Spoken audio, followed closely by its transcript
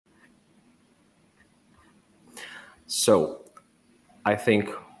So I think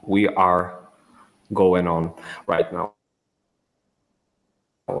we are going on right now.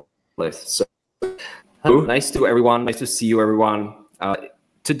 So, hello, nice to everyone. Nice to see you, everyone.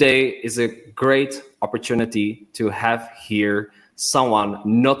 Today is a great opportunity to have here someone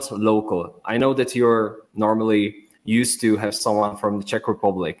not local. I know that you're normally used to have someone from the Czech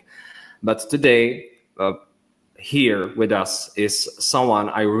Republic, but today here with us is someone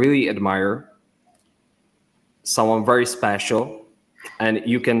I really admire, someone very special, and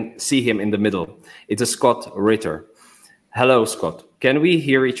you can see him in the middle. It's a Scott Ritter. Hello, Scott. Can we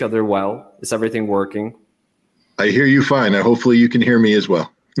hear each other well? Is everything working? I hear you fine. Hopefully you can hear me as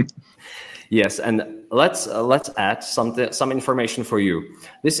well. Yes, and let's add some information for you.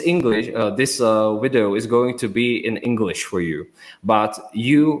 This video is going to be in English for you, but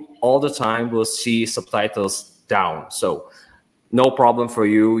you all the time will see subtitles down, so no problem for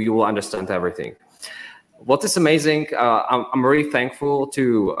you. You will understand everything. What is amazing, I'm really thankful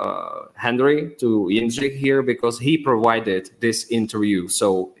to Henry, to Jindřich here, because he provided this interview.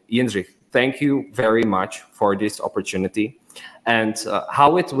 So Jindřich, thank you very much for this opportunity. And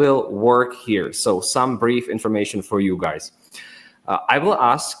how it will work here. So some brief information for you guys. I will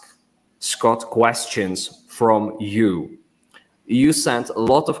ask Scott questions from you. You sent a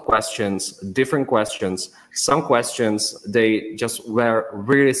lot of questions, different questions. Some questions, they just were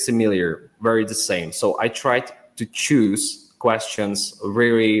really similar, very the same. So I tried to choose questions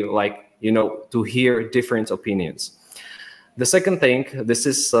really like, you know, to hear different opinions. The second thing, this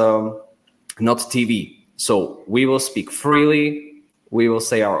is not TV. So we will speak freely. We will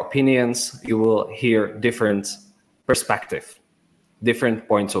say our opinions. You will hear different perspective, different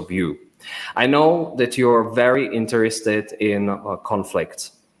points of view. I know that you're very interested in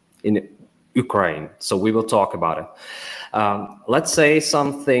conflict in Ukraine, so we will talk about it. Let's say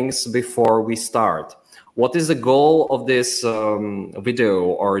some things before we start. What is the goal of this video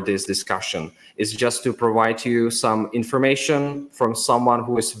or this discussion? Is just to provide you some information from someone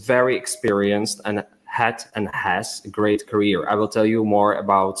who is very experienced and had and has a great career. I will tell you more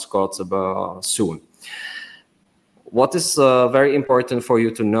about Scott soon. What is very important for you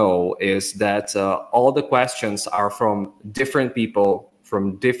to know is that all the questions are from different people,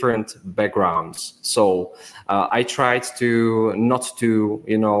 from different backgrounds. So I tried to not to,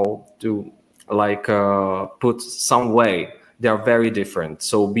 you know, to like put some way. They are very different.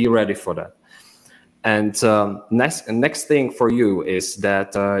 So be ready for that. And next thing for you is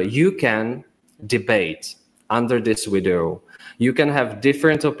that you can debate under this video. You can have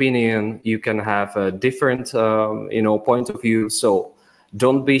different opinion. You can have a different, you know, point of view. So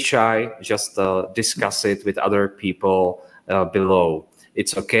don't be shy. Just discuss it with other people below.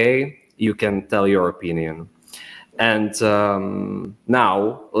 It's okay. You can tell your opinion. And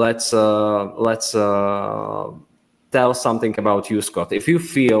now let's tell something about you, Scott. If you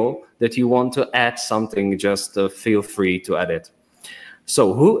feel that you want to add something, just feel free to add it.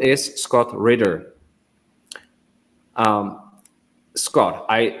 So who is Scott Ritter? Scott,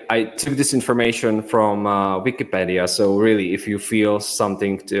 I took this information from Wikipedia. So really, if you feel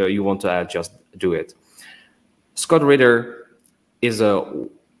something you want to add, just do it. Scott Ritter is a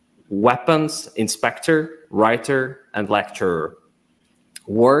weapons inspector, writer, and lecturer.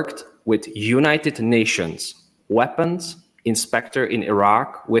 Worked with United Nations weapons inspector in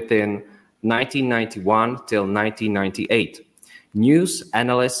Iraq within 1991 till 1998. News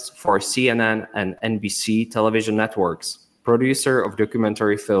analyst for CNN and NBC television networks. Producer of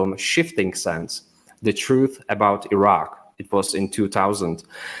documentary film Shifting Sands, The Truth About Iraq. It was in 2000.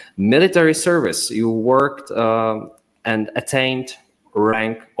 Military service. You worked and attained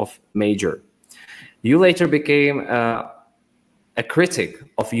rank of major. You later became a critic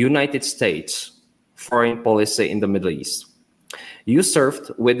of United States foreign policy in the Middle East. You served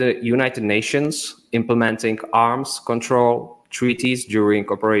with the United Nations implementing arms control treaties during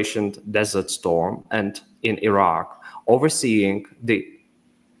Operation Desert Storm and in Iraq, overseeing the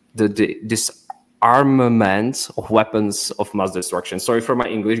disarmament of weapons of mass destruction. Sorry for my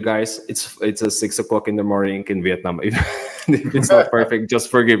English, guys. It's 6 o'clock in the morning in Vietnam. If it's not perfect,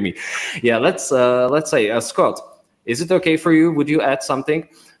 just forgive me. Yeah, let's say, Scott, is it okay for you? Would you add something?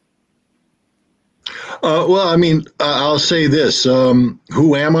 Well, I mean, I'll say this.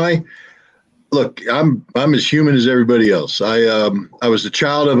 Who am I? Look, I'm as human as everybody else. I was the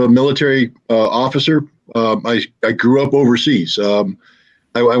child of a military officer. I grew up overseas.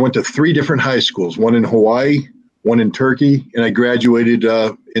 I went to 3 different high schools, one in Hawaii, one in Turkey, and I graduated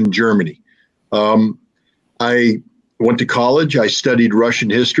in Germany. I went to college. I studied Russian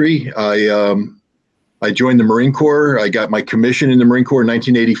history. I joined the Marine Corps. I got my commission in the Marine Corps in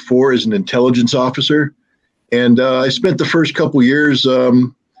 1984 as an intelligence officer. And I spent the first couple years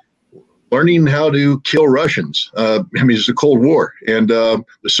learning how to kill Russians. I mean, it's a Cold War, and the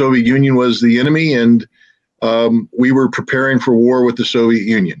Soviet Union was the enemy, and we were preparing for war with the Soviet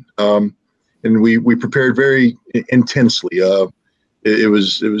Union. And we prepared very intensely. It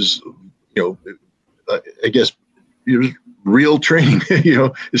was I guess it was real training.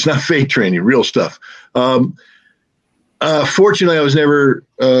 It's not fake training, real stuff. Fortunately, I was never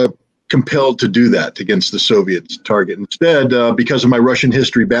compelled to do that against the Soviet target. Instead, because of my Russian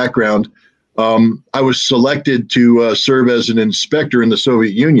history background, I was selected to serve as an inspector in the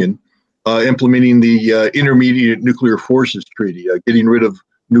Soviet Union, implementing the Intermediate Nuclear Forces Treaty, getting rid of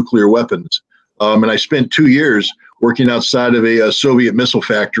nuclear weapons. And I spent 2 years working outside of a Soviet missile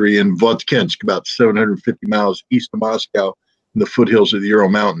factory in Vodkinsk, about 750 miles east of Moscow, in the foothills of the Ural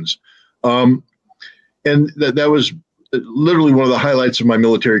Mountains. And that was literally one of the highlights of my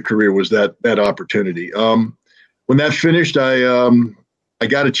military career, was that opportunity. When that finished, I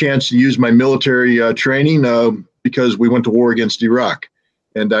got a chance to use my military training because we went to war against Iraq,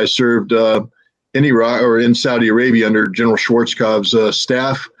 and I served in Iraq, or in Saudi Arabia, under General Schwarzkopf's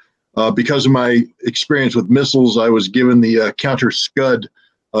staff. Because of my experience with missiles, I was given the counter Scud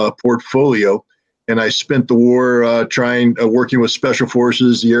portfolio, and I spent the war working with special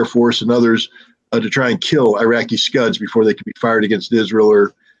forces, the Air Force, and others to try and kill Iraqi Scuds before they could be fired against Israel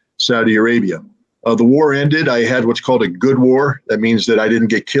or Saudi Arabia. The war ended. I had what's called a good war. That means that I didn't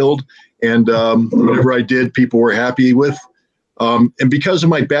get killed, and whatever I did, people were happy with. And because of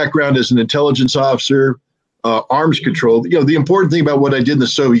my background as an intelligence officer, arms control, the important thing about what I did in the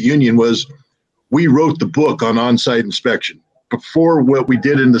Soviet Union was we wrote the book on on-site inspection. Before what we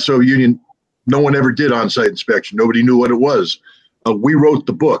did in the Soviet Union, no one ever did on-site inspection. Nobody knew what it was. We wrote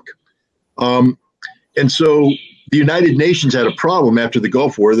the book. And so the United Nations had a problem after the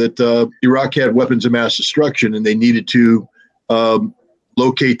Gulf War that Iraq had weapons of mass destruction, and they needed to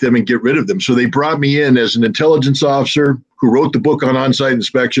locate them and get rid of them. So they brought me in as an intelligence officer who wrote the book on on-site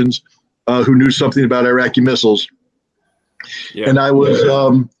inspections, who knew something about Iraqi missiles. Yeah. And I was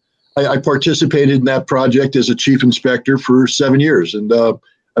I participated in that project as a chief inspector for 7 years, and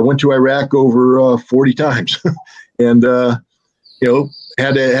I went to Iraq over 40 times, and I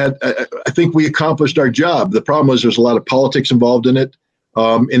think we accomplished our job. The problem was there's a lot of politics involved in it.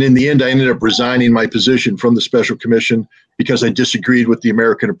 And in the end, I ended up resigning my position from the Special Commission because I disagreed with the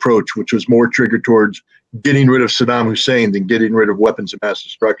American approach, which was more triggered towards getting rid of Saddam Hussein than getting rid of weapons of mass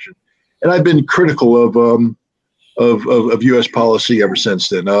destruction. And I've been critical of U.S. policy ever since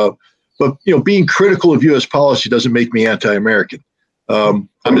then. But being critical of U.S. policy doesn't make me anti-American. I'm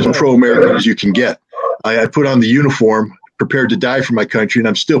as pro-American as you can get. I put on the uniform, prepared to die for my country, and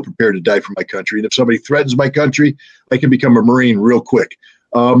I'm still prepared to die for my country. And if somebody threatens my country, I can become a Marine real quick.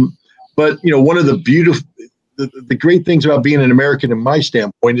 But one of the great things about being an American, in my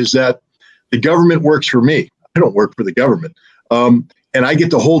standpoint, is that the government works for me. I don't work for the government, and I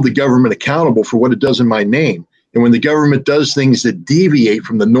get to hold the government accountable for what it does in my name. And when the government does things that deviate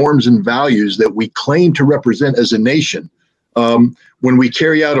from the norms and values that we claim to represent as a nation, when we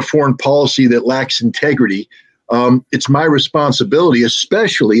carry out a foreign policy that lacks integrity, it's my responsibility,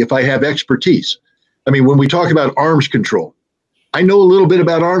 especially if I have expertise. I mean, when we talk about arms control, I know a little bit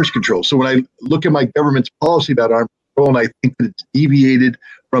about arms control. So when I look at my government's policy about arms control and I think that it's deviated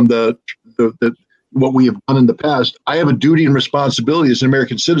from what we have done in the past, I have a duty and responsibility as an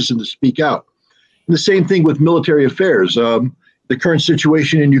American citizen to speak out. And the same thing with military affairs, the current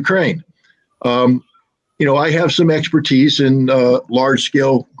situation in Ukraine. I have some expertise in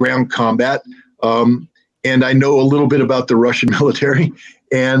large-scale ground combat. And I know a little bit about the Russian military.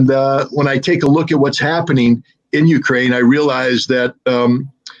 And when I take a look at what's happening in Ukraine, I realize that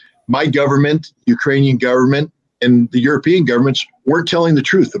my government, Ukrainian government, and the European governments weren't telling the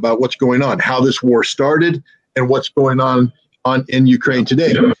truth about what's going on, how this war started, and what's going on in Ukraine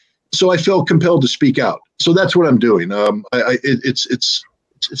today. So I felt compelled to speak out. So that's what I'm doing.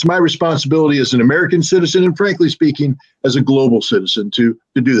 It's my responsibility as an American citizen, and frankly speaking, as a global citizen, to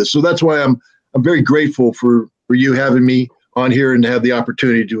do this. So that's why I'm very grateful for you having me on here and to have the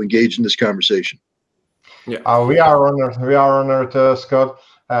opportunity to engage in this conversation. Yeah, we are honored, Scott.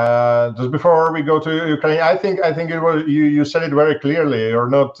 Just before we go to Ukraine, I think it was you said it very clearly. You're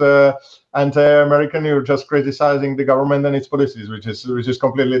not anti-American. You're just criticizing the government and its policies, which is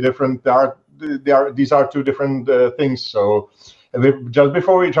completely different. These are two different things. So just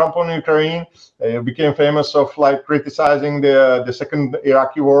before we jump on Ukraine, you became famous of criticizing the second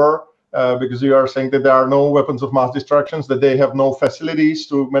Iraqi war. Because you are saying that there are no weapons of mass destruction, that they have no facilities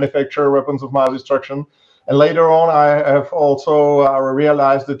to manufacture weapons of mass destruction. And later on, I have also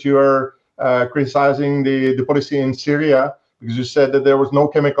realized that you are criticizing the policy in Syria, because you said that there was no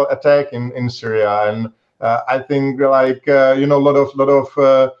chemical attack in Syria, and I think like you know, a lot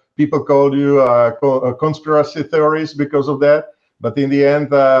of people called you conspiracy theories because of that. But in the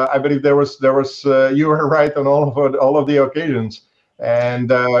end, I believe there was you were right on all of the occasions. And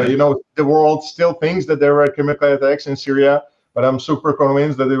you know, the world still thinks that there were chemical attacks in Syria, but I'm super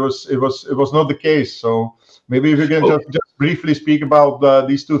convinced that it was not the case. So maybe if you can just briefly speak about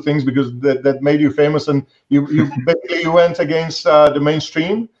these two things, because that made you famous, and you basically went against the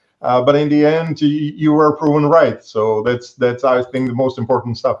mainstream, but in the end you were proven right. So that's I think the most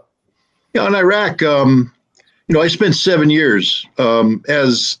important stuff. Yeah, in Iraq, you know, I spent 7 years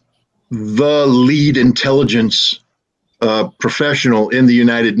as the lead intelligence professional in the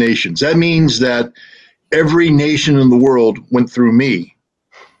United Nations. That means that every nation in the world went through me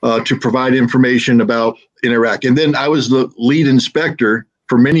to provide information about in Iraq. And then I was the lead inspector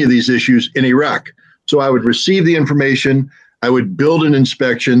for many of these issues in Iraq. So I would receive the information, I would build an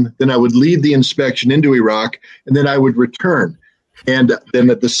inspection, then I would lead the inspection into Iraq, and then I would return. And then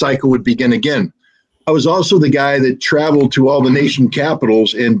the cycle would begin again. I was also the guy that traveled to all the nation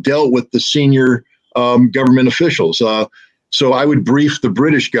capitals and dealt with the senior government officials. So I would brief the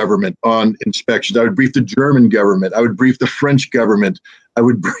British government on inspections. I would brief the German government. I would brief the French government. I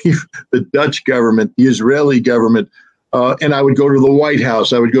would brief the Dutch government, the Israeli government, and I would go to the White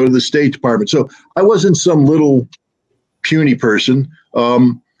House. I would go to the State Department. So I wasn't some little puny person.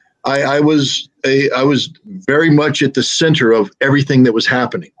 I was very much at the center of everything that was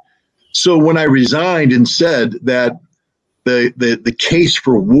happening. So when I resigned and said that the case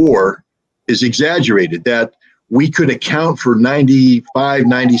for war is exaggerated, that we could account for 95,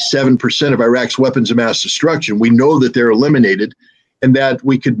 97% of Iraq's weapons of mass destruction. We know that they're eliminated, and that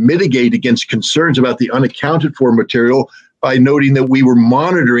we could mitigate against concerns about the unaccounted for material by noting that we were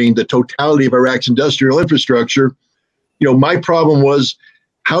monitoring the totality of Iraq's industrial infrastructure. You know, my problem was,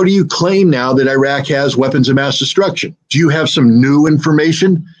 how do you claim now that Iraq has weapons of mass destruction? Do you have some new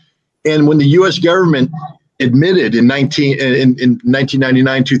information? And when the U.S. government admitted in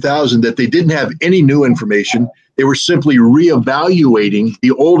 1999, 2000, that they didn't have any new information, they were simply reevaluating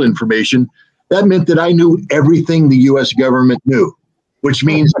the old information, that meant that I knew everything the U.S. government knew, which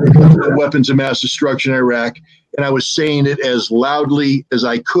means the weapons of mass destruction in Iraq, and I was saying it as loudly as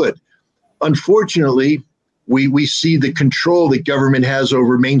I could. Unfortunately, we see the control that government has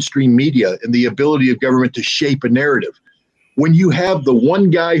over mainstream media and the ability of government to shape a narrative. When you have the one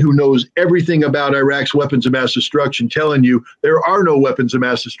guy who knows everything about Iraq's weapons of mass destruction telling you there are no weapons of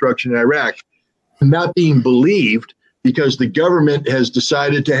mass destruction in Iraq, not being believed because the government has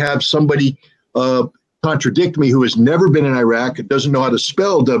decided to have somebody contradict me who has never been in Iraq, doesn't know how to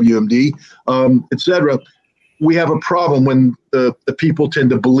spell WMD, etc. We have a problem when the people tend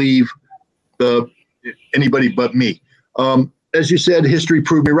to believe anybody but me. As you said, history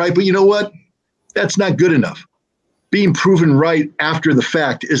proved me right, but you know what? That's not good enough. Being proven right after the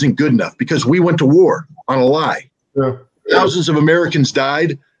fact isn't good enough, because we went to war on a lie. Yeah. Thousands of Americans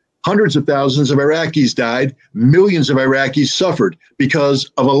died. Hundreds of thousands of Iraqis died. Millions of Iraqis suffered because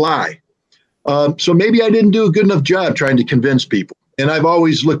of a lie. So maybe I didn't do a good enough job trying to convince people. And I've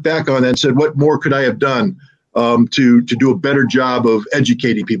always looked back on that and said, what more could I have done to do a better job of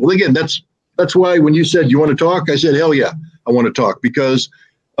educating people? Again, that's why when you said you want to talk, I said, hell yeah, I want to talk, because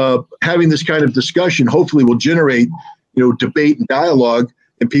having this kind of discussion hopefully will generate, debate and dialogue,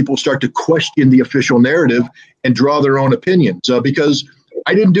 and people start to question the official narrative and draw their own opinions. Because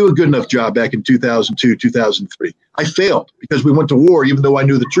I didn't do a good enough job back in 2002, 2003. I failed because we went to war, even though I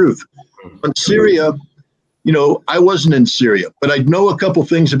knew the truth. On Syria, I wasn't in Syria, but I know a couple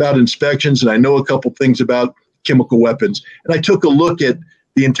things about inspections, and I know a couple things about chemical weapons. And I took a look at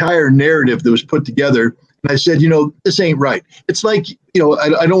the entire narrative that was put together, and I said, this ain't right. It's like, I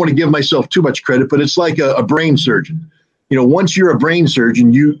don't want to give myself too much credit, but it's like a brain surgeon. Once you're a brain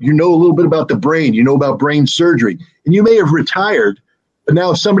surgeon, you know a little bit about the brain, you know about brain surgery, and you may have retired, but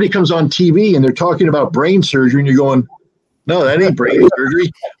now if somebody comes on TV and they're talking about brain surgery and you're going, no, that ain't brain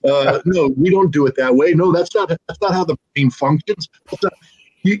surgery. No, we don't do it that way. No, that's not how the brain functions.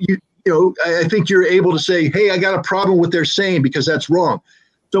 I think you're able to say, hey, I got a problem with what they're saying because that's wrong.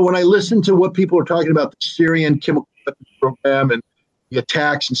 So when I listen to what people are talking about, the Syrian chemical weapons program and the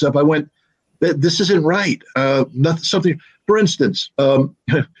attacks and stuff, I went, this isn't right. Something, for instance,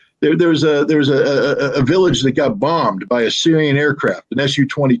 there was a village that got bombed by a Syrian aircraft, an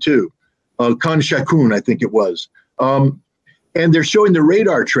Su-22, Khan Shaykhun, I think it was. And they're showing the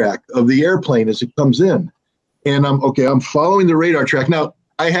radar track of the airplane as it comes in. And I'm following the radar track. Now,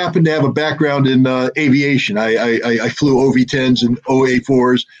 I happen to have a background in aviation. I flew OV-10s and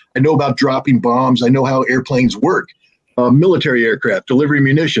OA-4s. I know about dropping bombs. I know how airplanes work, military aircraft, delivering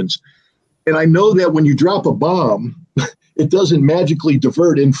munitions. And I know that when you drop a bomb, it doesn't magically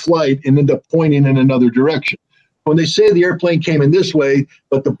divert in flight and end up pointing in another direction. When they say the airplane came in this way,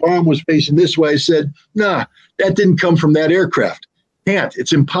 but the bomb was facing this way, I said, nah, that didn't come from that aircraft. Can't.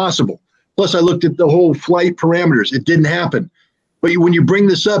 It's impossible. Plus, I looked at the whole flight parameters. It didn't happen. But when you bring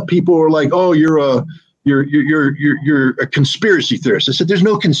this up, people are like, "Oh, you're a conspiracy theorist." I said, "There's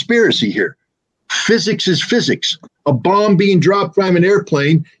no conspiracy here. Physics is physics. A bomb being dropped from an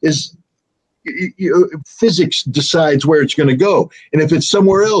airplane is physics decides where it's going to go. And if it's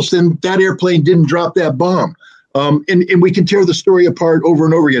somewhere else, then that airplane didn't drop that bomb." And we can tear the story apart over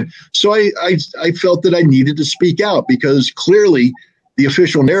and over again. So I felt that I needed to speak out because clearly the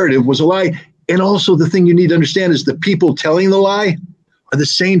official narrative was a lie. And also the thing you need to understand is the people telling the lie are the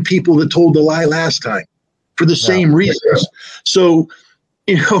same people that told the lie last time for the same reasons. So,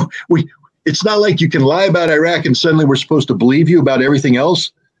 it's not like you can lie about Iraq and suddenly we're supposed to believe you about everything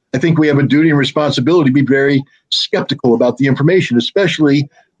else. I think we have a duty and responsibility to be very skeptical about the information, especially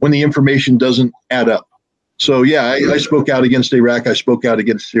when the information doesn't add up. So, yeah, I spoke out against Iraq. I spoke out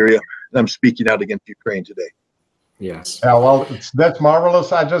against Syria. And I'm speaking out against Ukraine today. Yes. Yeah, well, that's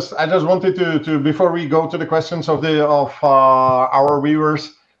marvelous. I just wanted to before we go to the questions of our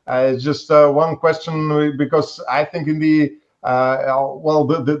viewers, just one question, because I think in the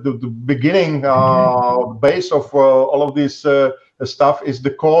the beginning base of all of this stuff is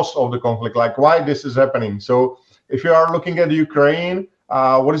the cause of the conflict, like why this is happening. So if you are looking at Ukraine,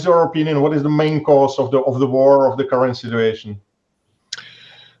 what is your opinion? What is the main cause of the war, of the current situation?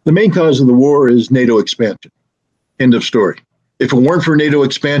 The main cause of the war is NATO expansion. End of story. If it weren't for NATO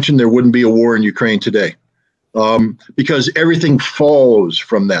expansion, there wouldn't be a war in Ukraine today, because everything follows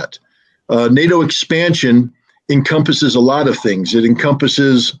from that. NATO expansion encompasses a lot of things. It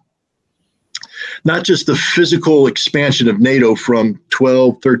encompasses not just the physical expansion of NATO from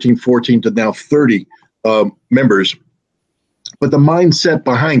 12, 13, 14 to now 30 members, but the mindset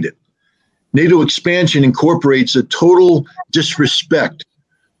behind it. NATO expansion incorporates a total disrespect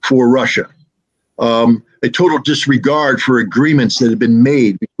for Russia. A total disregard for agreements that had been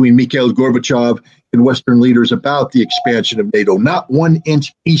made between Mikhail Gorbachev and Western leaders about the expansion of NATO. Not 1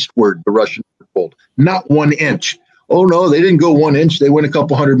 inch eastward, the Russians were told. Not 1 inch. Oh, no, they didn't go 1 inch. They went a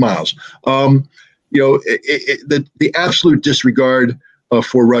couple hundred miles. The absolute disregard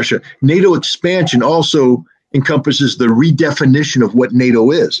for Russia. NATO expansion also encompasses the redefinition of what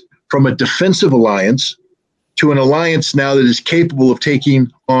NATO is, from a defensive alliance to an alliance now that is capable of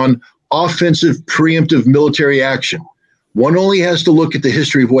taking on offensive, preemptive military action. One only has to look at the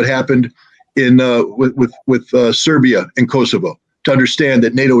history of what happened in with Serbia and Kosovo to understand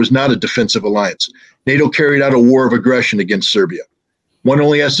that NATO is not a defensive alliance. NATO carried out a war of aggression against Serbia. One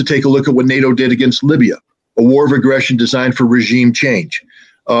only has to take a look at what NATO did against Libya, a war of aggression designed for regime change.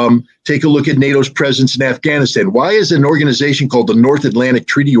 Take a look at NATO's presence in Afghanistan. Why is an organization called the North Atlantic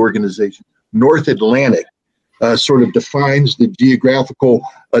Treaty Organization, North Atlantic, sort of defines the geographical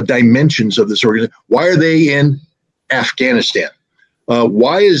dimensions of this organization? Why are they in Afghanistan?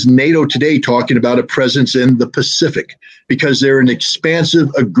 Why is NATO today talking about a presence in the Pacific? Because they're an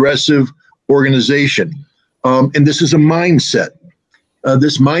expansive, aggressive organization. And this is a mindset.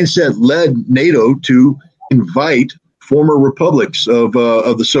 This mindset led NATO to invite former republics of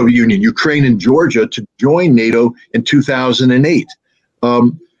the Soviet Union, Ukraine and Georgia, to join NATO in 2008.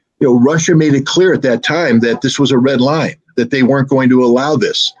 Russia made it clear at that time that this was a red line, that they weren't going to allow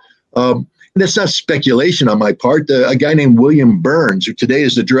this. And that's not speculation on my part. A guy named William Burns, who today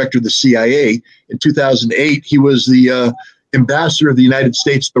is the director of the CIA, in 2008, he was the ambassador of the United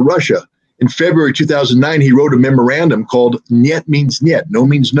States to Russia. In February 2009, he wrote a memorandum called "Niet means niet," no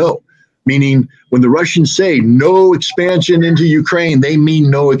means no, meaning when the Russians say no expansion into Ukraine, they mean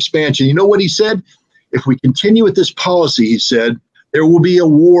no expansion. You know what he said? If we continue with this policy, he said, there will be a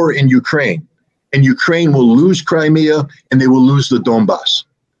war in Ukraine, and Ukraine will lose Crimea, and they will lose the Donbass.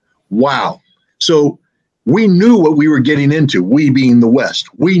 Wow. So we knew what we were getting into, we being the West.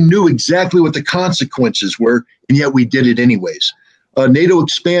 We knew exactly what the consequences were, and yet we did it anyways. NATO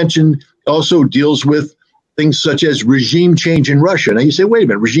expansion also deals with things such as regime change in Russia. Now you say, wait a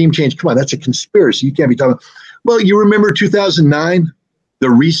minute, regime change, come on, that's a conspiracy. You can't be talking. Well, you remember 2009, the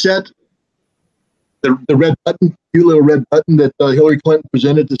reset? The red button, cute little red button that Hillary Clinton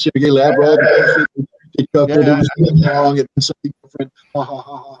presented to Sergei Lavrov. It was wrong. It was something different.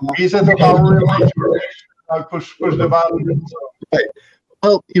 He said push the button. Right.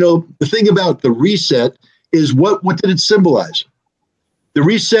 Well, the thing about the reset is what did it symbolize? The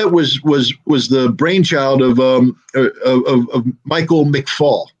reset was the brainchild of Michael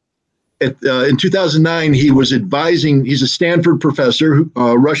McFaul. In 2009, he was advising. He's a Stanford professor,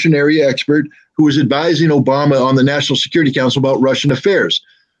 Russian area expert, who was advising Obama on the National Security Council about Russian affairs.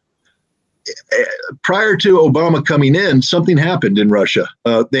 Prior to Obama coming in, something happened in Russia.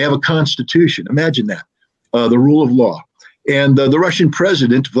 They have a constitution. Imagine that, the rule of law. And the Russian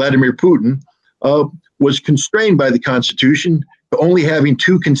president, Vladimir Putin, was constrained by the constitution to only having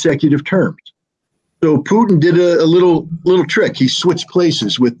 2 consecutive terms. So Putin did a little trick. He switched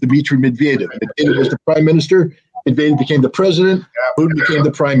places with Dmitry Medvedev. Medvedev was the prime minister. Medvedev became the president. Putin became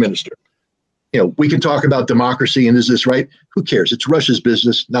the prime minister. You know, we can talk about democracy and is this right? Who cares? It's Russia's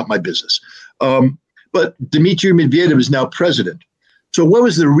business, not my business. But Dmitry Medvedev is now president. So what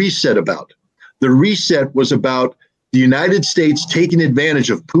was the reset about? The reset was about the United States taking advantage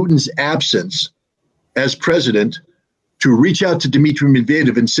of Putin's absence as president to reach out to Dmitry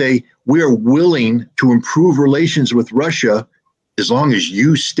Medvedev and say, we are willing to improve relations with Russia as long as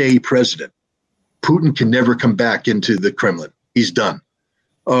you stay president. Putin can never come back into the Kremlin. He's done.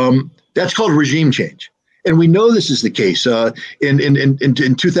 That's called regime change. And we know this is the case.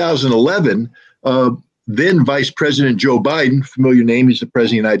 In 2011, then Vice President Joe Biden, familiar name, he's the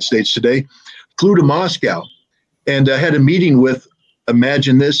President of the United States today, flew to Moscow and had a meeting with,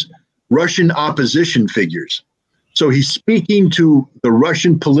 imagine this, Russian opposition figures. So he's speaking to the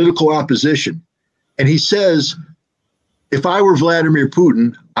Russian political opposition. And he says, if I were Vladimir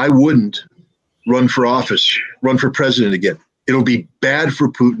Putin, I wouldn't run for office, run for president again. It'll be bad for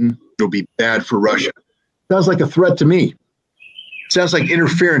Putin. It'll be bad for Russia. Sounds like a threat to me. Sounds like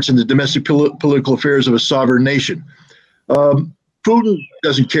interference in the domestic political affairs of a sovereign nation. Putin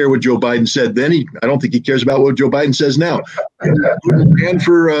doesn't care what Joe Biden said then. I don't think he cares about what Joe Biden says now. Putin ran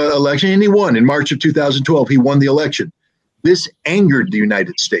for election, and he won. In March of 2012, he won the election. This angered the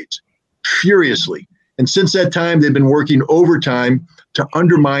United States furiously. And since that time, they've been working overtime to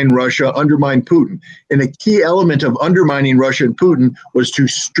undermine Russia, undermine Putin. And a key element of undermining Russia and Putin was to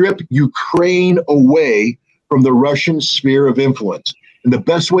strip Ukraine away from the Russian sphere of influence. And the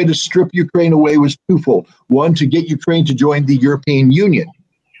best way to strip Ukraine away was twofold. One, to get Ukraine to join the European Union,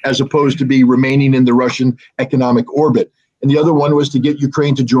 as opposed to be remaining in the Russian economic orbit. And the other one was to get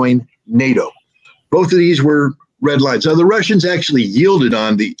Ukraine to join NATO. Both of these were red lines. Now, the Russians actually yielded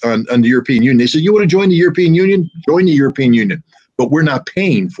on the European Union. They said, you want to join the European Union? Join the European Union. But we're not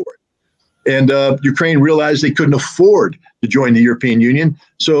paying for it. And Ukraine realized they couldn't afford to join the European Union.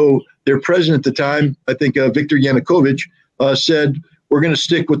 So their president at the time, I think Viktor Yanukovych, said, we're going to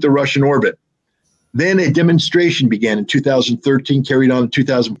stick with the Russian orbit. Then a demonstration began in 2013, carried on in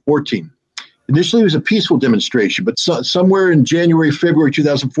 2014. Initially, it was a peaceful demonstration, but somewhere in January, February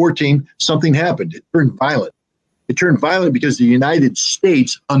 2014, something happened. It turned violent. It turned violent because the United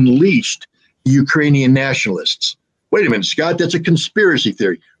States unleashed the Ukrainian nationalists. Wait a minute, Scott, that's a conspiracy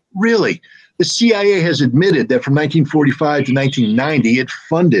theory. Really? The CIA has admitted that from 1945 to 1990, it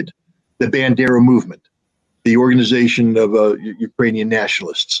funded the Bandera movement, the organization of Ukrainian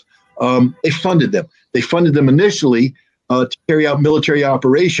nationalists. They funded them. They funded them initially to carry out military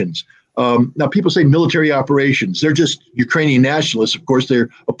operations. Now, people say military operations. They're just Ukrainian nationalists. Of course, they're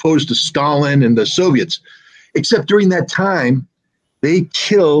opposed to Stalin and the Soviets. Except during that time, they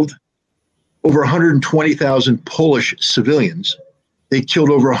killed over 120,000 Polish civilians. They killed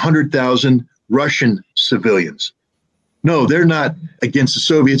over 100,000 Russian civilians. No, they're not against the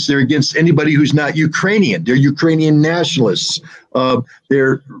Soviets. They're against anybody who's not Ukrainian. They're Ukrainian nationalists.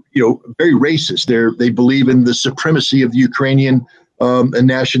 They're, very racist. They believe in the supremacy of the Ukrainian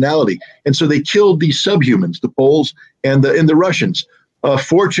nationality. And so they killed these subhumans, the Poles and the Russians.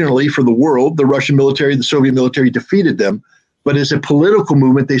 Fortunately for the world, the Russian military, the Soviet military defeated them. But as a political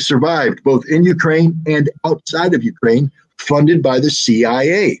movement, they survived both in Ukraine and outside of Ukraine, funded by the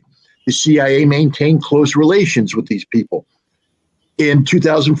CIA. The CIA maintained close relations with these people. In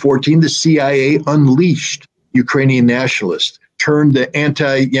 2014, the CIA unleashed Ukrainian nationalists, turned the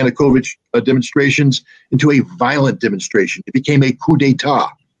anti-Yanukovych demonstrations into a violent demonstration. It became a coup d'etat,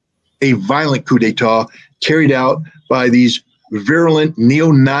 a violent coup d'etat carried out by these virulent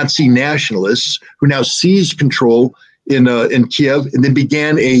neo-Nazi nationalists who now seized control in Kiev, and then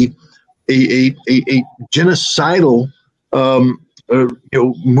began a genocidal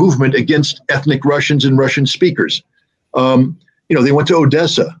movement against ethnic Russians and Russian speakers. They went to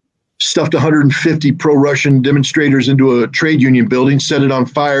Odessa, stuffed 150 pro-Russian demonstrators into a trade union building, set it on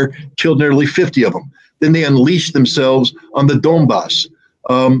fire, killed nearly 50 of them. Then they unleashed themselves on the Donbass.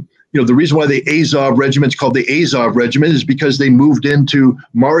 The reason why the Azov regiment's called the Azov regiment is because they moved into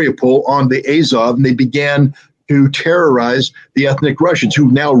Mariupol on the Azov, and they began to terrorize the ethnic Russians who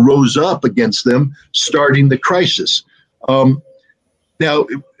now rose up against them, starting the crisis. Now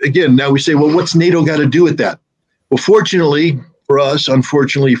we say, well, what's NATO got to do with that? Well, fortunately for us,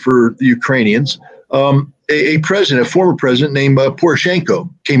 unfortunately for the Ukrainians, a former president named Poroshenko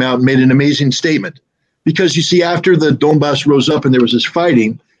came out and made an amazing statement. Because you see, after the Donbass rose up and there was this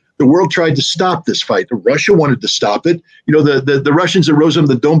fighting, the world tried to stop this fight. Russia wanted to stop it. You know, the Russians that rose up in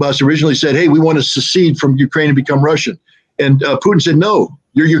the Donbass originally said, hey, we want to secede from Ukraine and become Russian. And Putin said, no,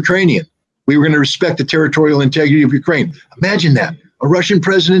 you're Ukrainian. We were going to respect the territorial integrity of Ukraine. Imagine that. A Russian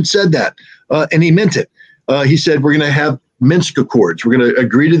president said that, and he meant it. He said, we're going to have Minsk Accords. We're going to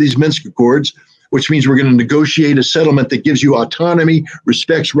agree to these Minsk Accords, which means we're going to negotiate a settlement that gives you autonomy,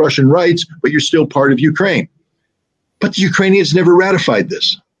 respects Russian rights, but you're still part of Ukraine. But the Ukrainians never ratified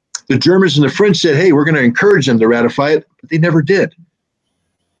this. The Germans and the French said, hey, we're going to encourage them to ratify it, but they never did.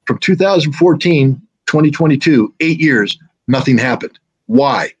 From 2014, 2022, 8 years, nothing happened.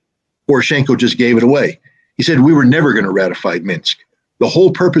 Why? Poroshenko just gave it away. He said, we were never going to ratify Minsk. The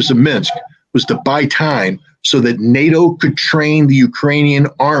whole purpose of Minsk was to buy time so that NATO could train the Ukrainian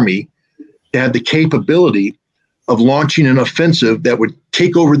army to have the capability of launching an offensive that would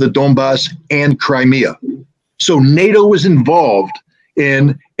take over the Donbass and Crimea. So NATO was involved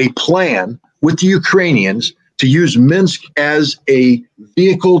in a plan with the Ukrainians to use Minsk as a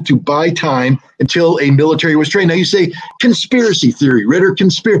vehicle to buy time until a military was trained. Now you say conspiracy theory, Ritter,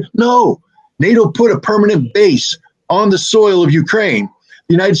 No, NATO put a permanent base on the soil of Ukraine.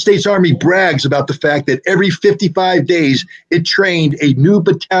 The United States Army brags about the fact that every 55 days it trained a new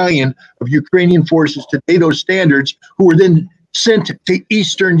battalion of Ukrainian forces to NATO standards, who were then sent to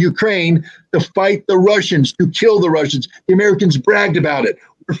eastern Ukraine to fight the Russians, to kill the Russians. The Americans bragged about it.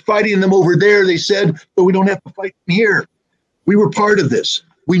 We're fighting them over there, they said, but we don't have to fight them here. We were part of this.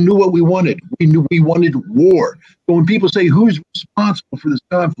 We knew what we wanted. We knew we wanted war. But when people say, who's responsible for this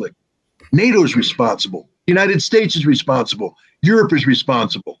conflict? NATO's responsible. The United States is responsible. Europe is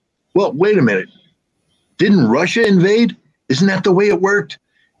responsible. Well, wait a minute. Didn't Russia invade? Isn't that the way it worked?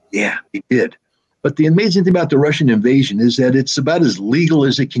 Yeah, it did. But the amazing thing about the Russian invasion is that it's about as legal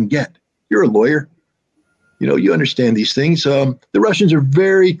as it can get. You're a lawyer. You know, you understand these things. The Russians are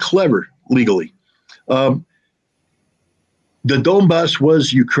very clever legally. The Donbass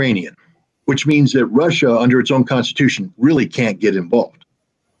was Ukrainian, which means that Russia, under its own constitution, really can't get involved.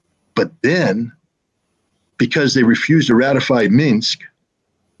 But then, because they refused to ratify Minsk,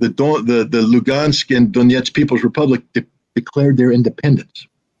 the Lugansk and Donetsk People's Republic declared their independence.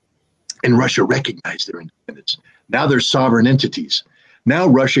 And Russia recognized their independence. Now they're sovereign entities. Now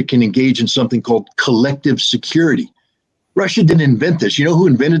Russia can engage in something called collective security. Russia didn't invent this. You know who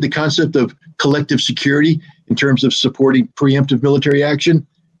invented the concept of collective security in terms of supporting preemptive military action?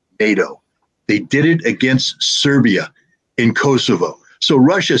 NATO. They did it against Serbia in Kosovo. So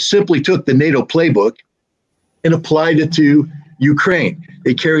Russia simply took the NATO playbook and applied it to Ukraine.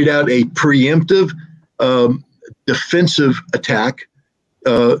 They carried out a preemptive defensive attack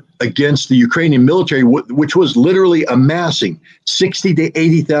against the Ukrainian military, which was literally amassing 60 to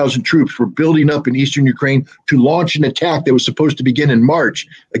 80,000 troops for building up in eastern Ukraine to launch an attack that was supposed to begin in March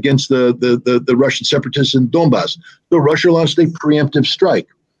against the Russian separatists in Donbass. So Russia launched a preemptive strike.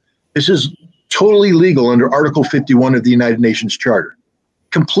 This is totally legal under Article 51 of the United Nations Charter.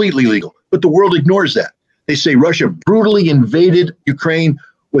 Completely legal. But the world ignores that. They say Russia brutally invaded Ukraine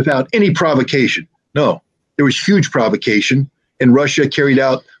without any provocation. No, there was huge provocation. And Russia carried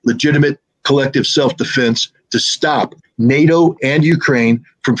out legitimate collective self-defense to stop NATO and Ukraine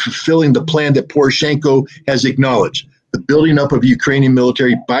from fulfilling the plan that Poroshenko has acknowledged, the building up of Ukrainian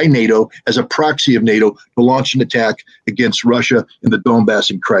military by NATO as a proxy of NATO to launch an attack against Russia in the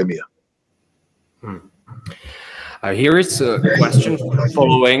Donbass and Crimea. Here is a question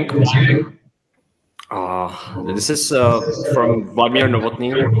following. This is from Vladimir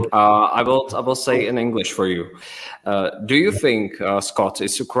Novotny. I will say in English for you. Do you think, Scott,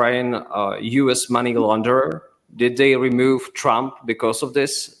 is Ukraine a U.S. money launderer? Did they remove Trump because of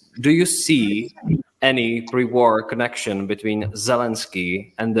this? Do you see any pre-war connection between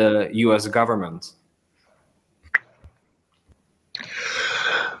Zelensky and the U.S. government?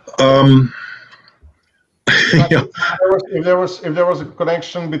 If there was a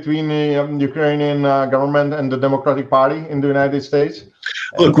connection between the Ukrainian government and the Democratic Party in the United States,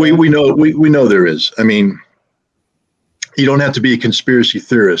 look, we know there is. I mean, you don't have to be a conspiracy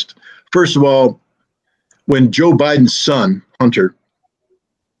theorist. First of all, when Joe Biden's son Hunter,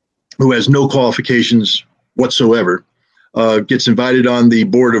 who has no qualifications whatsoever, gets invited on the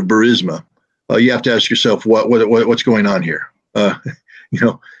board of Burisma, you have to ask yourself what's going on here. You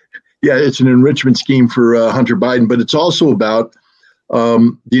know. Yeah, it's an enrichment scheme for Hunter Biden, but it's also about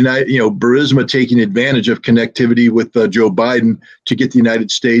Burisma taking advantage of connectivity with Joe Biden to get the United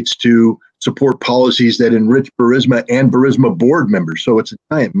States to support policies that enrich Burisma and Burisma board members. So it's a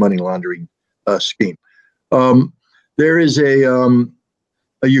giant money laundering scheme. There is a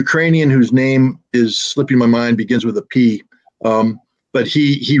Ukrainian whose name is slipping my mind, begins with a P, but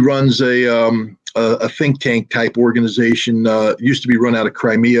he runs a think tank type organization. Used to be run out of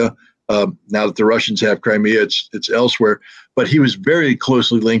Crimea. Now that the Russians have Crimea, it's elsewhere. But he was very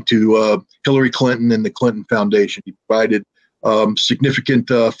closely linked to Hillary Clinton and the Clinton Foundation. He provided significant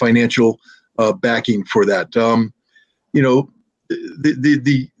financial backing for that.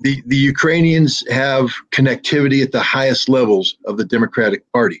 The Ukrainians have connectivity at the highest levels of the Democratic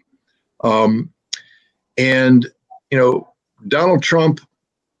Party, and Donald Trump,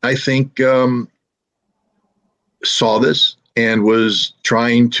 I think, saw this and was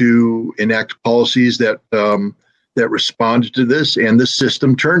trying to enact policies that responded to this, and the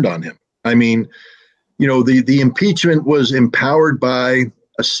system turned on him. I mean, the impeachment was empowered by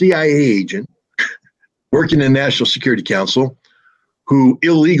a CIA agent working in the National Security Council who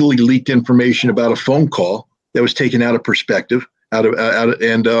illegally leaked information about a phone call that was taken out of perspective,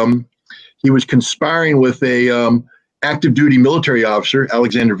 and he was conspiring with a active duty military officer,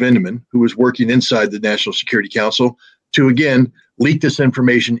 Alexander Vindman, who was working inside the National Security Council, to again leak this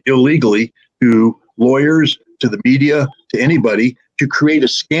information illegally to lawyers, to the media, to anybody, to create a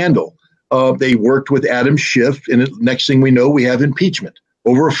scandal. They worked with Adam Schiff, and next thing we know, we have impeachment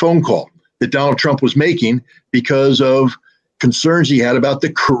over a phone call that Donald Trump was making because of concerns he had about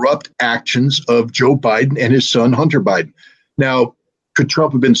the corrupt actions of Joe Biden and his son, Hunter Biden. Now, could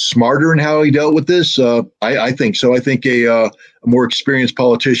Trump have been smarter in how he dealt with this? I think so. I think a more experienced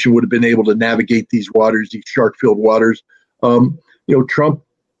politician would have been able to navigate these waters, these shark-filled waters. Trump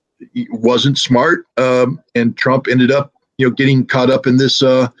wasn't smart, and Trump ended up, getting caught up in this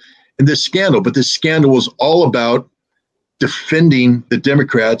scandal. But this scandal was all about defending the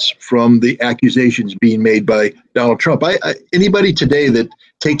Democrats from the accusations being made by Donald Trump. Anybody today that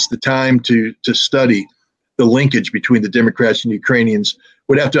takes the time to study the linkage between the Democrats and Ukrainians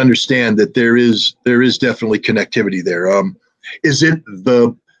would have to understand that there is definitely connectivity there. Is it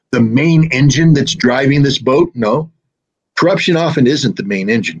the main engine that's driving this boat? No. Corruption often isn't the main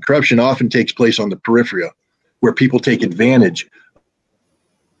engine. Corruption often takes place on the periphery, where people take advantage.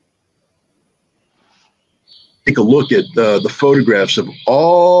 Take a look at the photographs of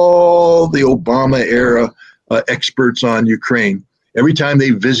all the Obama-era experts on Ukraine. Every time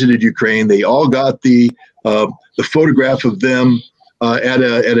they visited Ukraine, they all got the photograph of them at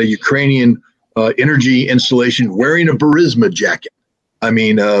a Ukrainian energy installation wearing a Burisma jacket. I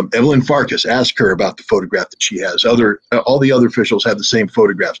mean, Evelyn Farkas, ask her about the photograph that she has. All the other officials have the same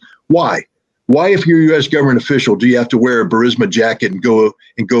photographs. Why? Why, if you're a U.S. government official, do you have to wear a Burisma jacket and go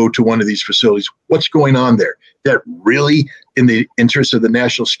to one of these facilities? What's going on there? Is that really in the interest of the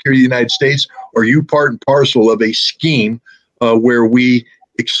national security of the United States? Or are you part and parcel of a scheme where we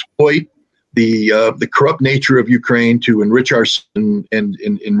exploit the corrupt nature of Ukraine to enrich our and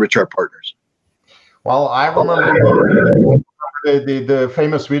enrich our partners? Well, I remember the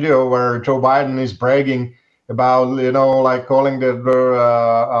famous video where Joe Biden is bragging about, like calling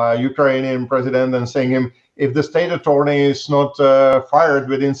the Ukrainian president and saying him, if the state attorney is not fired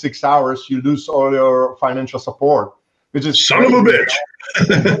within 6 hours, you lose all your financial support, which is son of a bitch.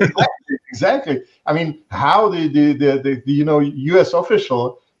 Exactly. I mean, how the U.S.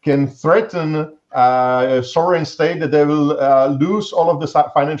 official can threaten a sovereign state that they will lose all of the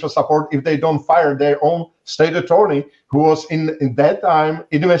financial support if they don't fire their own state attorney who was in that time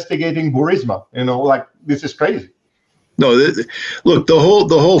investigating Burisma. This is crazy. No, look, the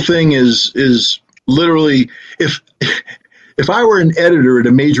whole thing is literally, if I were an editor at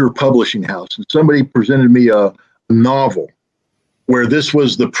a major publishing house and somebody presented me a novel where this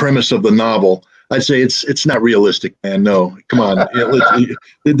was the premise of the novel, I'd say it's not realistic, man. No, come on.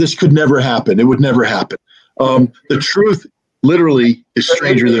 This could never happen. It would never happen. The truth literally is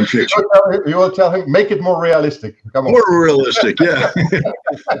stranger than fiction. You will tell him, make it more realistic. Come on. More realistic, yeah.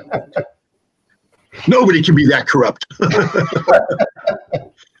 Nobody can be that corrupt.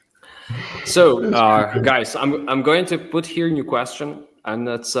 So, guys, I'm going to put here a new question, and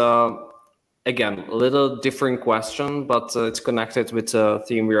it's again a little different question, but it's connected with the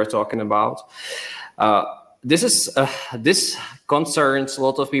theme we are talking about. This concerns a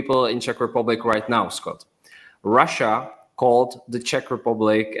lot of people in Czech Republic right now, Scott. Russia called the Czech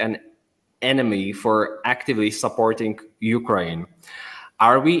Republic an enemy for actively supporting Ukraine.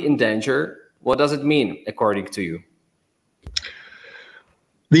 Are we in danger? What does it mean, according to you?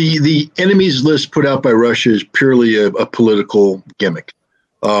 The enemies list put out by Russia is purely a political gimmick.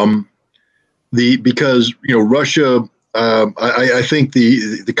 Because Russia, I think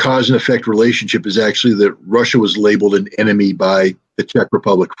the cause and effect relationship is actually that Russia was labeled an enemy by the Czech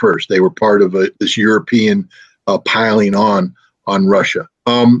Republic first. They were part of this European piling on Russia.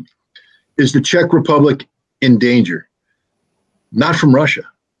 Is the Czech Republic in danger? Not from Russia,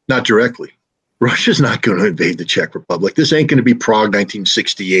 not directly. Russia's not going to invade the Czech Republic. This ain't going to be Prague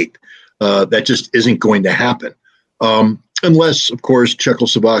 1968. That just isn't going to happen. Unless, of course,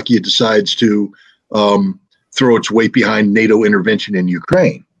 Czechoslovakia decides to throw its weight behind NATO intervention in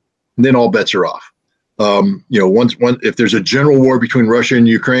Ukraine. And then all bets are off. If there's a general war between Russia and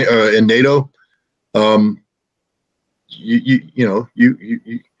Ukraine and NATO, you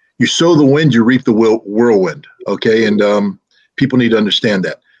sow the wind, you reap the whirlwind. Okay, and people need to understand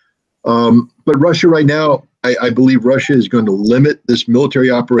that. But Russia right now, I believe Russia is going to limit this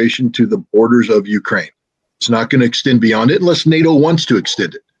military operation to the borders of Ukraine. It's not going to extend beyond it unless NATO wants to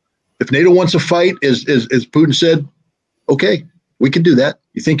extend it. If NATO wants a fight, as Putin said, okay, we can do that.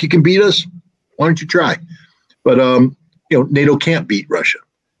 You think you can beat us? Why don't you try? But NATO can't beat Russia.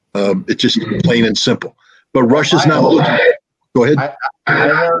 It's just plain and simple. But Russia's not looking. Go ahead.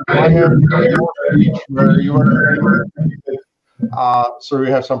 I heard where you were. So we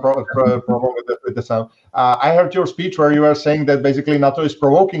have some problem with the sound. I heard your speech where you were saying that basically NATO is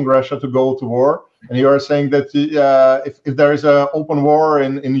provoking Russia to go to war, and you are saying that if there is an open war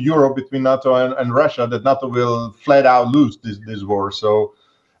in Europe between NATO and Russia, that NATO will flat out lose this war. So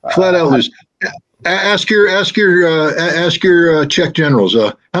flat out lose. Ask your Czech generals.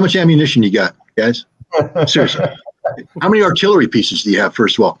 How much ammunition you got, guys? Seriously. How many artillery pieces do you have?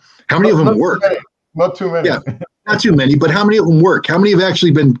 First of all, how many of them work? Not too many. Yeah. Not too many, but how many of them work? How many have actually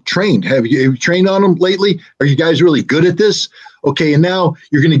been trained? Have you trained on them lately? Are you guys really good at this? Okay, and now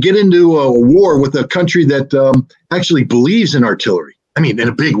you're going to get into a war with a country that actually believes in artillery. I mean, in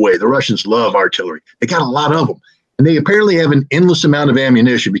a big way. The Russians love artillery. They got a lot of them. And they apparently have an endless amount of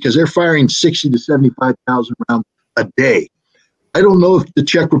ammunition because they're firing 60 to 75,000 rounds a day. I don't know if the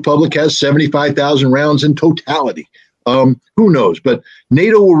Czech Republic has 75,000 rounds in totality. Who knows? But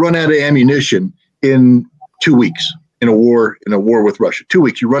NATO will run out of ammunition in 2 weeks in a war with Russia. 2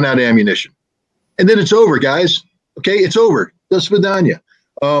 weeks, you run out of ammunition. And then it's over, guys. Okay, it's over. Do svidaniya.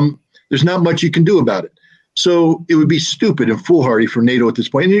 There's not much you can do about it. So it would be stupid and foolhardy for NATO at this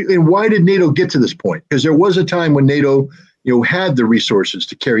point. And why did NATO get to this point? Because there was a time when NATO, had the resources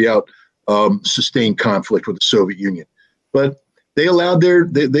to carry out sustained conflict with the Soviet Union, but they allowed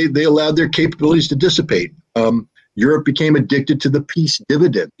their capabilities to dissipate. Europe became addicted to the peace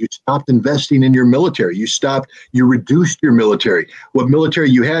dividend. You stopped investing in your military. You reduced your military. What military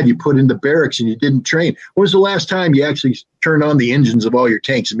you had, you put into barracks and you didn't train. When was the last time you actually turned on the engines of all your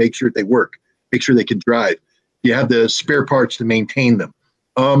tanks and make sure they work, make sure they can drive? You have the spare parts to maintain them.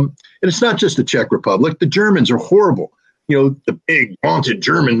 And it's not just the Czech Republic. The Germans are horrible. The big, vaunted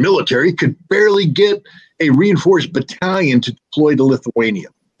German military could barely get a reinforced battalion to deploy to Lithuania.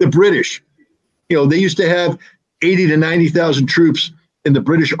 The British, they used to have 80 to 90,000 troops in the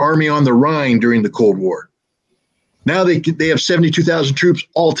British Army on the Rhine during the Cold War. Now they have 72,000 troops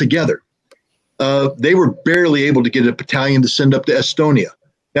altogether. They were barely able to get a battalion to send up to Estonia.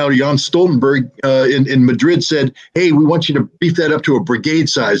 Now Jan Stoltenberg in Madrid said, "Hey, we want you to beef that up to a brigade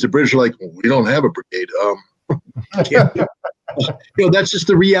size." The British are like, well, "We don't have a brigade." That's just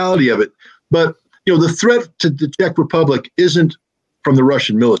the reality of it. But the threat to the Czech Republic isn't from the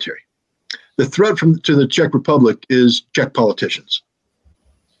Russian military. The threat to the Czech Republic is Czech politicians.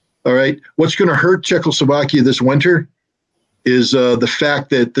 All right. What's going to hurt Czechoslovakia this winter is the fact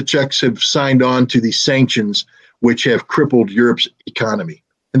that the Czechs have signed on to these sanctions, which have crippled Europe's economy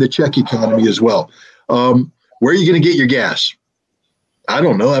and the Czech economy as well. Where are you going to get your gas? I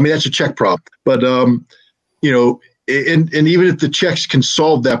don't know. I mean, that's a Czech problem. But, and even if the Czechs can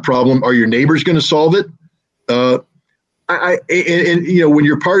solve that problem, are your neighbors going to solve it? When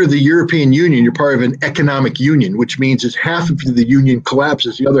you're part of the European Union, you're part of an economic union, which means if half of the union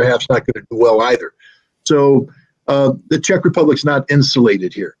collapses, the other half's not going to do well either. So the Czech Republic's not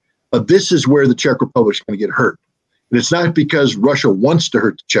insulated here. This is where the Czech Republic's going to get hurt. And it's not because Russia wants to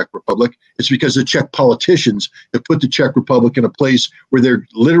hurt the Czech Republic. It's because the Czech politicians have put the Czech Republic in a place where they're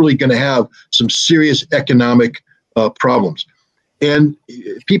literally going to have some serious economic problems. And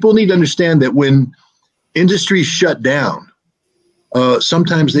people need to understand that when industries shut down,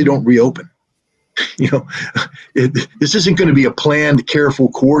 sometimes they don't reopen. This isn't going to be a planned, careful,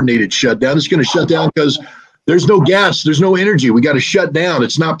 coordinated shutdown. It's going to shut down because there's no gas, there's no energy. We got to shut down.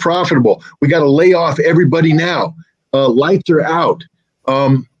 It's not profitable. We got to lay off everybody now. Lights are out.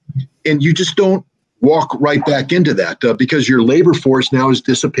 And you just don't walk right back into that because your labor force now is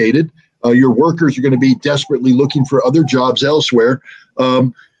dissipated. Your workers are going to be desperately looking for other jobs elsewhere.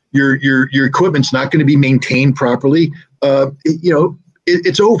 Your equipment's not going to be maintained properly.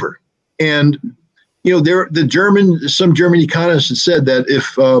 It's over. And some German economists have said that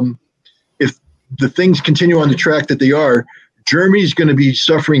if the things continue on the track that they are, Germany's going to be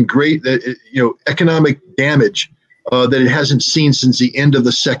suffering great economic damage that it hasn't seen since the end of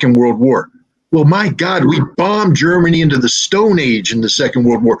the Second World War. Well, my God, we bombed Germany into the Stone Age in the Second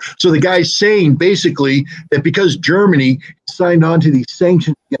World War. So the guy's saying basically that because Germany signed on to these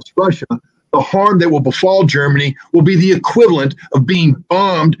sanctions against Russia, the harm that will befall Germany will be the equivalent of being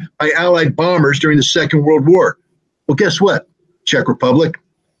bombed by Allied bombers during the Second World War. Well, guess what, Czech Republic?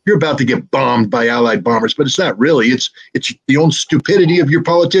 You're about to get bombed by Allied bombers, but it's not really. It's the own stupidity of your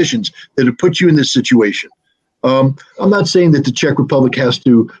politicians that have put you in this situation. I'm not saying that the Czech Republic has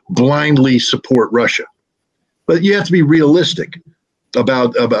to blindly support Russia, but you have to be realistic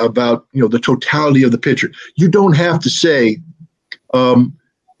about the totality of the picture. You don't have to say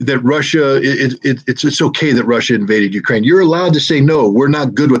that Russia it's okay that Russia invaded Ukraine. You're allowed to say no, we're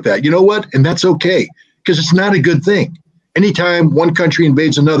not good with that. You know what? And that's okay because it's not a good thing. Anytime one country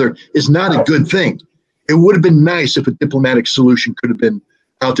invades another is not a good thing. It would have been nice if a diplomatic solution could have been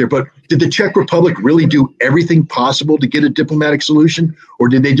out there. But did the Czech Republic really do everything possible to get a diplomatic solution, or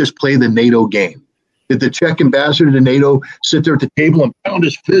did they just play the NATO game? Did the Czech ambassador to NATO sit there at the table and pound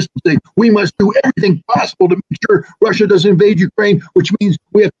his fist and say, we must do everything possible to make sure Russia doesn't invade Ukraine, which means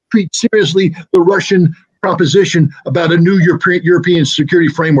we have to treat seriously the Russian proposition about a new European security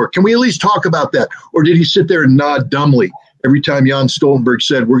framework? Can we at least talk about that? Or did he sit there and nod dumbly every time Jan Stoltenberg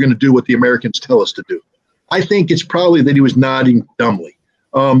said, we're going to do what the Americans tell us to do? I think it's probably that he was nodding dumbly.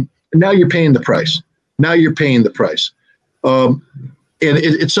 And now you're paying the price. Now you're paying the price. And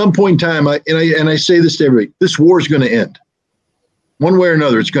at some point in time, I say this to everybody, this war is going to end. One way or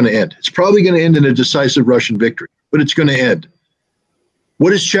another, it's going to end. It's probably going to end in a decisive Russian victory, but it's going to end.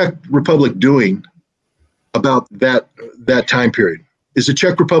 What is Czech Republic doing about that time period? Is the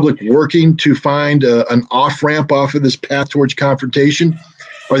Czech Republic working to find an off-ramp off of this path towards confrontation?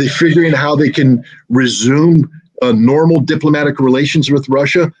 Are they figuring out how they can resume normal diplomatic relations with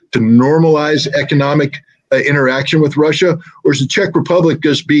Russia, to normalize economic interaction with Russia? Or is the Czech Republic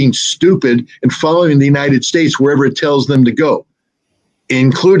just being stupid and following the United States wherever it tells them to go,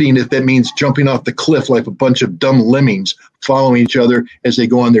 including if that means jumping off the cliff like a bunch of dumb lemmings following each other as they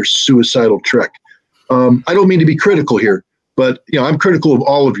go on their suicidal trek? I don't mean to be critical here, but I'm critical of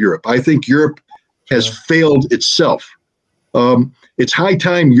all of Europe. I think Europe has failed itself. It's high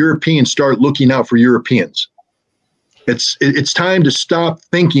time Europeans start looking out for Europeans. It's time to stop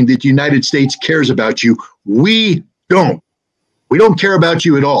thinking that the United States cares about you. We don't. We don't care about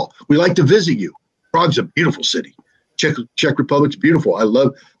you at all. We like to visit you. Prague's a beautiful city. Czech Republic's beautiful. I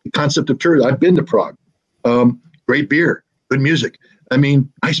love the concept of tourism. I've been to Prague. Great beer, good music. I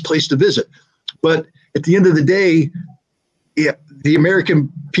mean, nice place to visit. But at the end of the day, the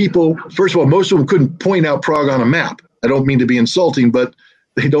American people, first of all, most of them couldn't point out Prague on a map. I don't mean to be insulting, but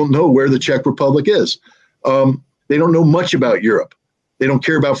they don't know where the Czech Republic is. They don't know much about Europe. They don't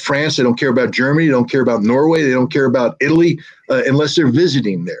care about France. They don't care about Germany. They don't care about Norway. They don't care about Italy unless they're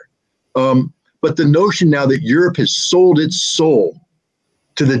visiting there. But the notion now that Europe has sold its soul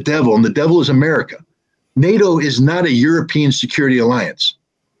to the devil, and the devil is America. NATO is not a European security alliance.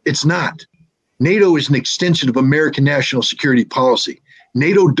 It's not. NATO is an extension of American national security policy.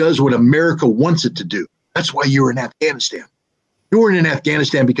 NATO does what America wants it to do. That's why you were in Afghanistan. You weren't in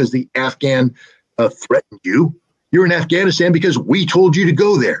Afghanistan because the Afghan threatened you. You're in Afghanistan because we told you to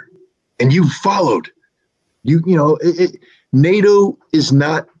go there, and you followed. NATO is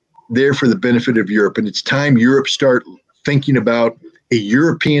not there for the benefit of Europe, and it's time Europe start thinking about a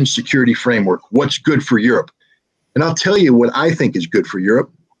European security framework. What's good for Europe? And I'll tell you what I think is good for Europe.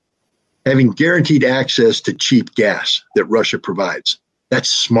 Having guaranteed access to cheap gas that Russia provides. That's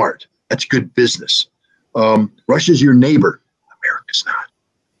smart. That's good business. Russia's your neighbor. America's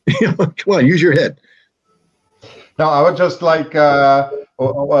not. Come on, use your head. No, I would just like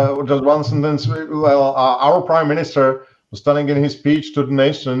just one sentence. Well, our prime minister was telling in his speech to the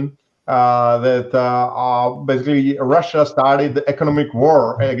nation that basically Russia started the economic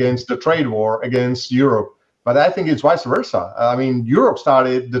war against the trade war against Europe. But I think it's vice versa. I mean, Europe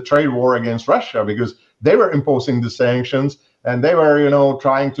started the trade war against Russia because they were imposing the sanctions and they were,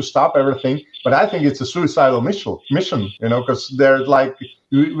 trying to stop everything. But I think it's a suicidal mission, because they're like,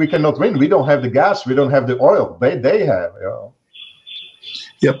 we cannot win. We don't have the gas. We don't have the oil. They have,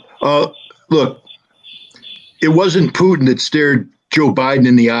 Yep. Look, it wasn't Putin that stared Joe Biden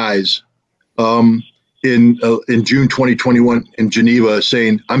in the eyes in June 2021 in Geneva,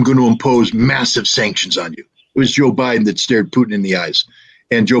 saying, "I'm going to impose massive sanctions on you." It was Joe Biden that stared Putin in the eyes,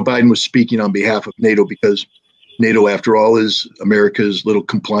 and Joe Biden was speaking on behalf of NATO because NATO, after all, is America's little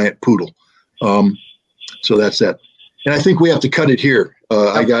compliant poodle. So that's that. And I think we have to cut it here.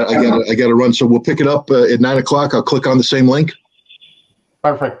 I got to run. So we'll pick it up at 9 o'clock. I'll click on the same link.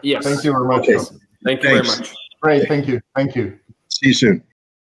 Perfect. Yes. Thank you very much. Okay. Thank you very much. Great. Thank you. Thank you. See you soon.